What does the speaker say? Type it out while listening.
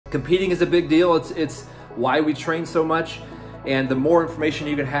Competing is a big deal. It's why we train so much. And the more information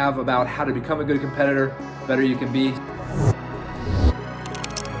you can have about how to become a good competitor, the better you can be.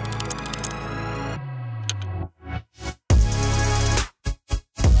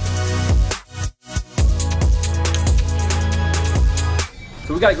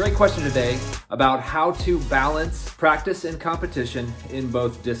 So we got a great question today about how to balance practice and competition in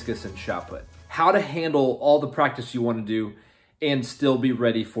both discus and shot put. How to handle all the practice you want to do and still be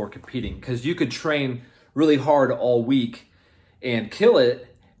ready for competing. Because you could train really hard all week and kill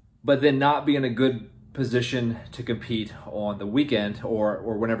it, but then not be in a good position to compete on the weekend or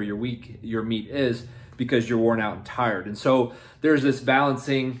whenever your meet is, because you're worn out and tired. And so there's this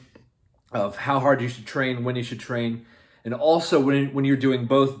balancing of how hard you should train, when you should train, and also when you're doing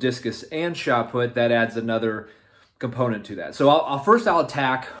both discus and shot put, that adds another component to that. So I'll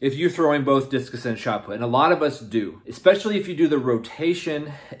attack if you're throwing both discus and shot put, and a lot of us do, especially if you do the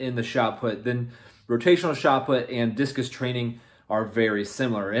rotation in the shot put. Then rotational shot put and discus training are very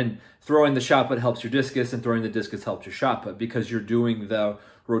similar, and throwing the shot put helps your discus and throwing the discus helps your shot put because you're doing the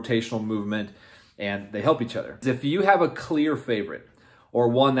rotational movement and they help each other. If you have a clear favorite or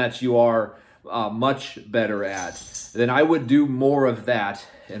one that you are much better at, then I would do more of that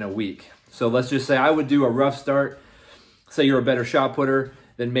in a week. So let's just say I would do a rough start. Say you're a better shot putter,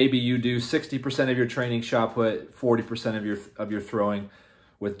 then maybe you do 60% of your training shot put, 40% of your throwing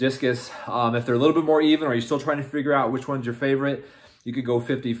with discus. If they're a little bit more even, or you're still trying to figure out which one's your favorite, you could go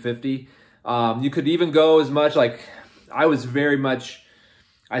 50-50. You could even go as much, like I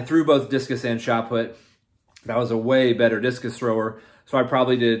threw both discus and shot put. I was a way better discus thrower, so I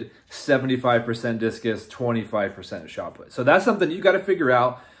probably did 75% discus, 25% shot put. So that's something you got to figure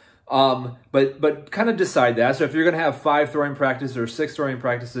out, but kind of decide that. So if you're going to have 5 throwing practices or 6 throwing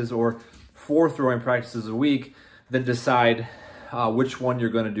practices or 4 throwing practices a week, then decide which one you're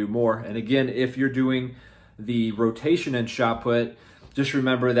going to do more. And again, if you're doing the rotation and shot put, just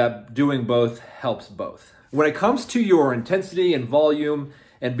remember that doing both helps both. When it comes to your intensity and volume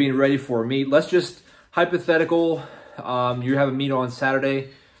and being ready for a meet, let's just hypothetical, you have a meet on Saturday,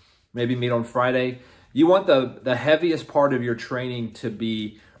 maybe meet on Friday. You want the heaviest part of your training to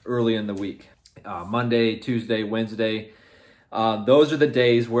be early in the week. Monday, Tuesday, Wednesday. Those are the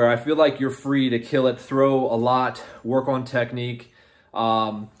days where I feel like you're free to kill it, throw a lot, work on technique,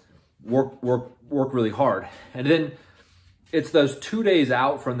 work really hard. And then it's those 2 days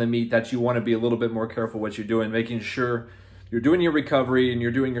out from the meet that you want to be a little bit more careful what you're doing, making sure you're doing your recovery and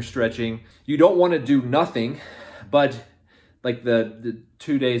you're doing your stretching. You don't want to do nothing, but like the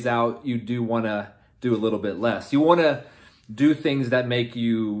 2 days out, you do want to do a little bit less. You want to do things that make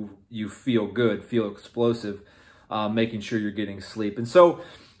you feel good, feel explosive, making sure you're getting sleep. And so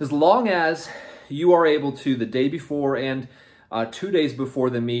as long as you are able to, the day before and 2 days before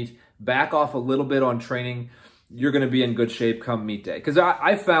the meet, back off a little bit on training, you're going to be in good shape come meet day. Because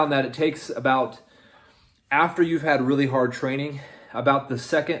I found that it takes about, after you've had really hard training, about the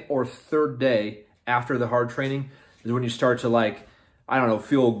second or third day after the hard training is when you start to, like, I don't know,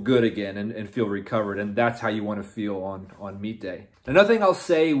 feel good again and feel recovered. And that's how you want to feel on meet day. Another thing I'll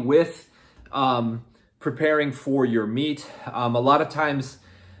say with preparing for your meet, a lot of times,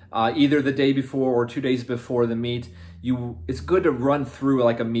 either the day before or 2 days before the meet, it's good to run through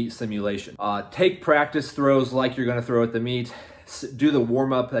like a meet simulation. Take practice throws like you're going to throw at the meet. Do the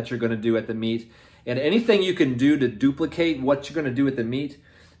warm-up that you're going to do at the meet. And anything you can do to duplicate what you're going to do at the meet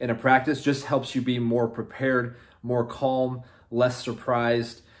in a practice just helps you be more prepared, more calm, less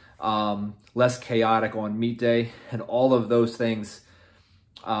surprised, less chaotic on meet day. And all of those things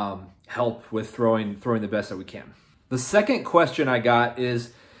help with throwing the best that we can. The second question I got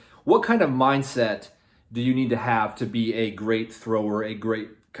is, what kind of mindset do you need to have to be a great thrower, a great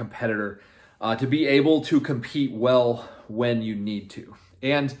competitor, to be able to compete well when you need to?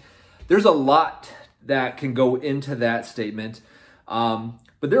 And there's a lot that can go into that statement,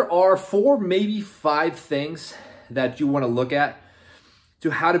 but there are 4, maybe 5 things that you want to look at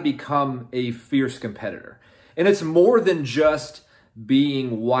to how to become a fierce competitor. And it's more than just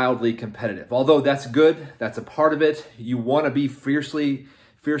being wildly competitive. Although that's good, that's a part of it. You want to be fiercely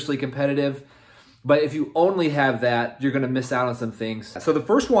competitive. But if you only have that, you're going to miss out on some things. So the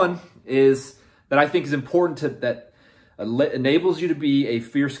first one is that I think is important that enables you to be a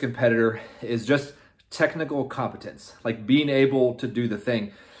fierce competitor is just technical competence, like being able to do the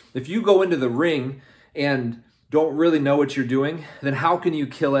thing. If you go into the ring and don't really know what you're doing, then how can you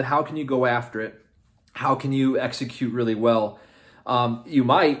kill it? How can you go after it? How can you execute really well? You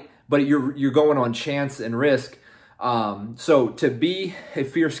might, but you're going on chance and risk. So to be a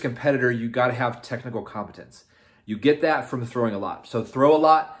fierce competitor, you got to have technical competence. You get that from throwing a lot. So throw a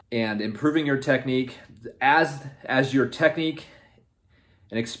lot and improving your technique. As your technique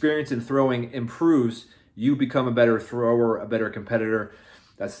and experience in throwing improves, you become a better thrower, a better competitor.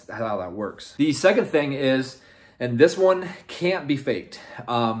 That's how that works. The second thing is, and this one can't be faked,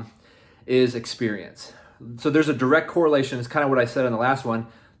 is experience. So there's a direct correlation. It's kind of what I said in the last one.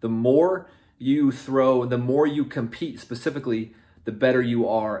 The more you throw, the more you compete specifically, the better you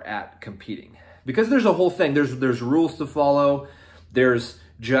are at competing. Because there's a whole thing. There's rules to follow. There's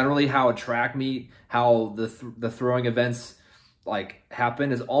generally how a track meet, how the throwing events like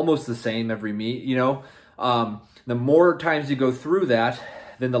happen is almost the same every meet, you know. The more times you go through that,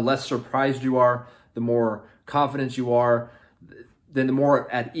 then the less surprised you are, the more confident you are, then the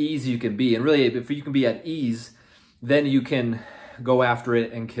more at ease you can be. And really, if you can be at ease, then you can go after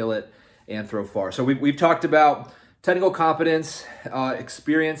it and kill it and throw far. So we've talked about technical competence,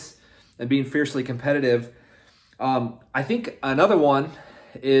 experience, and being fiercely competitive. I think another one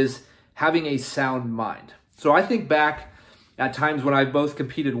is having a sound mind. So I think back at times when I both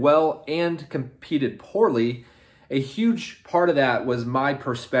competed well and competed poorly. A huge part of that was my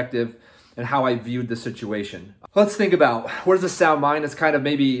perspective and how I viewed the situation. Let's think about, what is a sound mind? It's kind of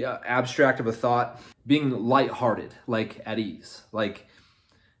maybe abstract of a thought. Being lighthearted, like at ease, like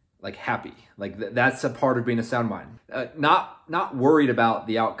happy. Like that's a part of being a sound mind. Not worried about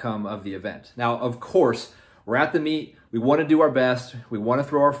the outcome of the event. Now, of course, we're at the meet. We want to do our best. We want to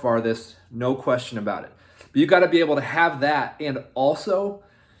throw our farthest. No question about it. But you got to be able to have that and also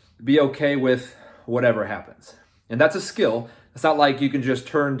be okay with whatever happens. And that's a skill. It's not like you can just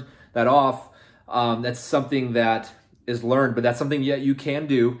turn that off. That's something that is learned, but that's something yet you can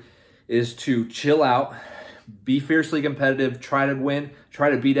do, is to chill out, be fiercely competitive, try to win, try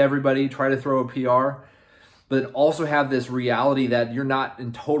to beat everybody, try to throw a PR, but also have this reality that you're not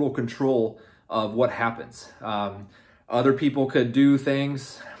in total control of what happens. Other people could do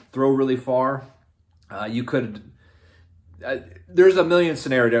things, throw really far. You could... there's a million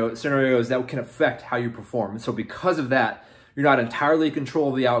scenarios that can affect how you perform. And so because of that, you're not entirely in control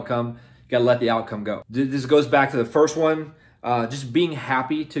of the outcome. You got to let the outcome go. This goes back to the first one, just being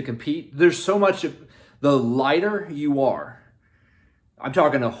happy to compete. There's so much, the lighter you are, I'm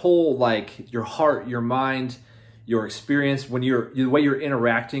talking a whole, like your heart, your mind, your experience, the way you're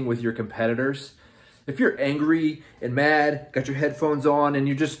interacting with your competitors. If you're angry and mad, got your headphones on, and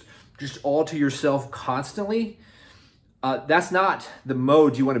you're just all to yourself constantly, that's not the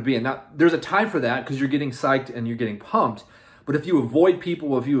mode you want to be in. Now, there's a time for that because you're getting psyched and you're getting pumped. But if you avoid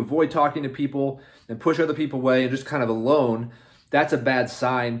people, if you avoid talking to people and push other people away and just kind of alone, that's a bad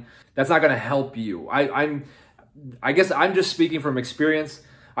sign. That's not going to help you. I guess I'm just speaking from experience.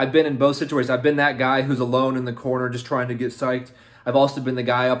 I've been in both situations. I've been that guy who's alone in the corner just trying to get psyched. I've also been the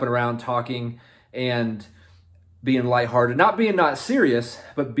guy up and around talking and being lighthearted. Not serious,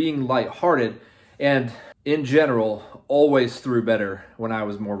 but being lighthearted. And in general, always threw better when I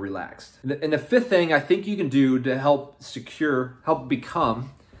was more relaxed. And the fifth thing I think you can do to help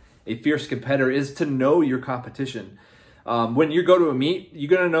become a fierce competitor is to know your competition. When you go to a meet, you're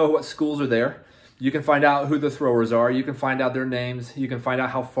going to know what schools are there. You can find out who the throwers are. You can find out their names. You can find out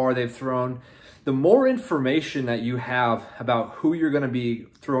how far they've thrown. The more information that you have about who you're going to be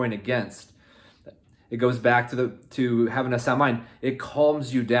throwing against, it goes back to having a sound mind. It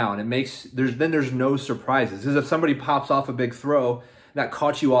calms you down. There's no surprises. Because if somebody pops off a big throw that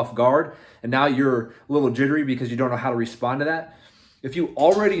caught you off guard, and now you're a little jittery because you don't know how to respond to that. If you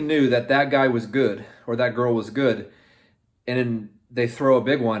already knew that guy was good or that girl was good, and then they throw a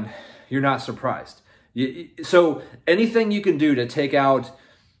big one, you're not surprised. So anything you can do to take out,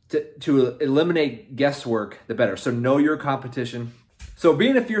 to eliminate guesswork, the better. So know your competition. So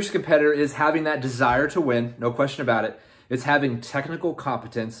being a fierce competitor is having that desire to win, no question about it. It's having technical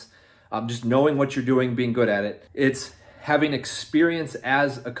competence, just knowing what you're doing, being good at it. It's having experience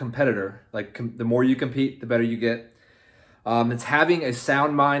as a competitor. Like the more you compete, the better you get. It's having a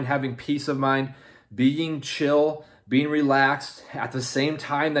sound mind, having peace of mind, being chill, being relaxed at the same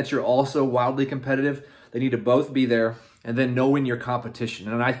time that you're also wildly competitive. They need to both be there, and then knowing your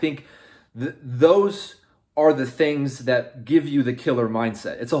competition. And I think those are the things that give you the killer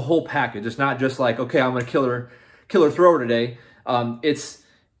mindset. It's a whole package. It's not just like, okay, I'm a killer thrower today.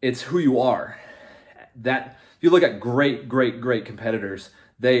 It's who you are. That if you look at great competitors,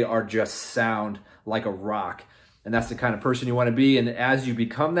 they are just sound like a rock. And that's the kind of person you want to be. And as you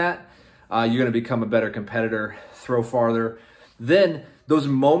become that, you're going to become a better competitor, throw farther. Then those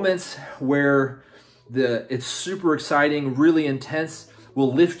moments where it's super exciting, really intense,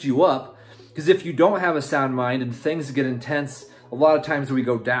 will lift you up. Because if you don't have a sound mind and things get intense, a lot of times we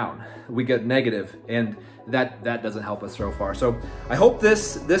go down, we get negative, and that doesn't help us throw far. So I hope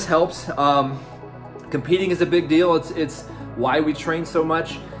this helps. Competing is a big deal. It's why we train so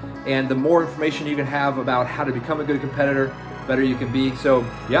much, and the more information you can have about how to become a good competitor, better you can be. So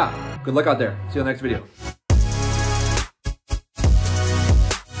yeah, good luck out there. See you in the next video.